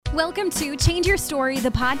Welcome to Change Your Story, the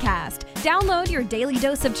podcast. Download your daily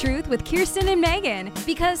dose of truth with Kirsten and Megan,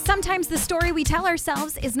 because sometimes the story we tell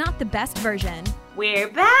ourselves is not the best version. We're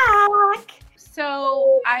back.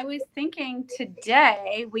 So I was thinking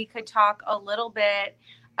today we could talk a little bit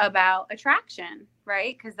about attraction,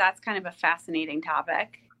 right? Because that's kind of a fascinating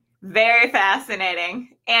topic. Very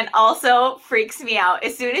fascinating. And also freaks me out.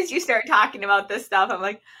 As soon as you start talking about this stuff, I'm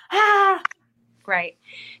like, ah. Right.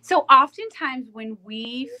 So oftentimes when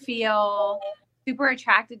we feel super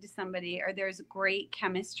attracted to somebody or there's great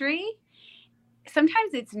chemistry,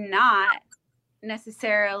 sometimes it's not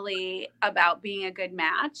necessarily about being a good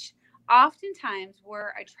match. Oftentimes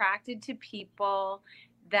we're attracted to people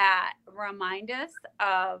that remind us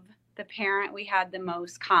of the parent we had the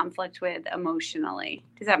most conflict with emotionally.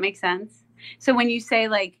 Does that make sense? So when you say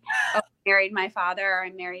like, oh, I married my father or I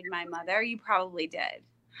married my mother, you probably did.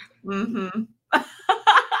 Mm-hmm.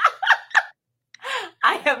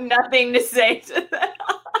 I have nothing to say to that.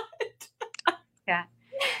 Yeah.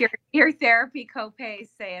 Your therapy copays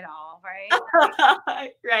say it all, right?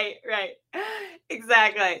 Right.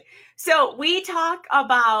 Exactly. So we talk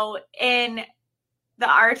about in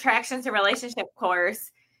our attractions and relationship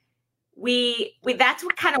course, we that's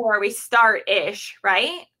what kind of where we start ish,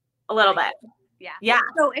 right? A little bit. Yeah.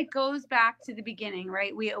 So it goes back to the beginning,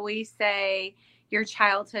 right? We always say your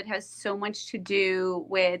childhood has so much to do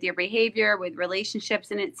with your behavior, with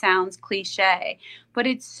relationships, and it sounds cliche, but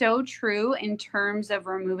it's so true in terms of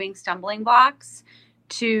removing stumbling blocks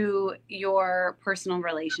to your personal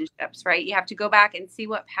relationships, right? You have to go back and see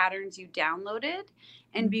what patterns you downloaded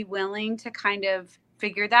and be willing to kind of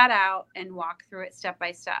figure that out and walk through it step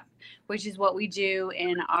by step, which is what we do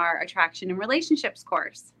in our attraction and relationships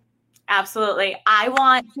course. Absolutely. I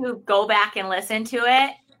want to go back and listen to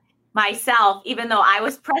it myself, even though I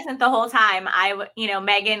was present the whole time.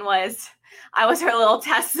 Megan I was her little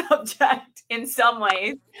test subject in some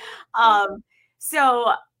ways.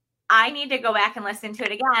 So I need to go back and listen to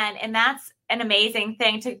it again. And that's an amazing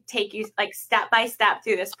thing to take you like step by step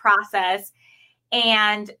through this process.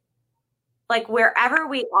 And like wherever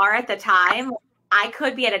we are at the time, I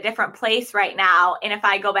could be at a different place right now. And if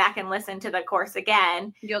I go back and listen to the course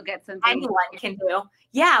again, you'll get something anyone can do.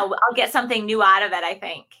 Yeah, I'll get something new out of it, I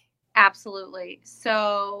think. Absolutely.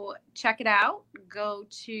 So check it out. Go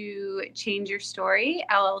to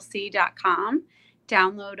changeyourstoryllc.com,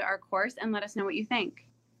 download our course, and let us know what you think.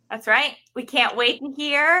 That's right. We can't wait to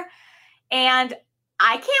hear. And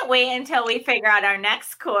I can't wait until we figure out our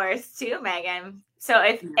next course too, Megan. So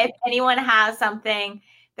if anyone has something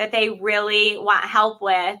that they really want help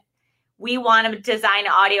with, we want to design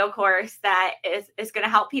an audio course that is going to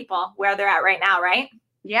help people where they're at right now, right?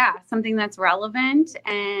 Yeah, something that's relevant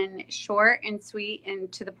and short and sweet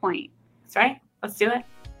and to the point. That's right. Let's do it.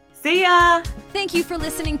 See ya. Thank you for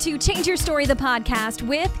listening to Change Your Story, the podcast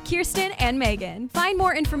with Kirsten and Megan. Find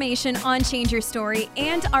more information on Change Your Story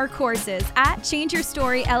and our courses at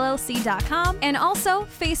changeyourstoryllc.com and also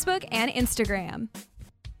Facebook and Instagram.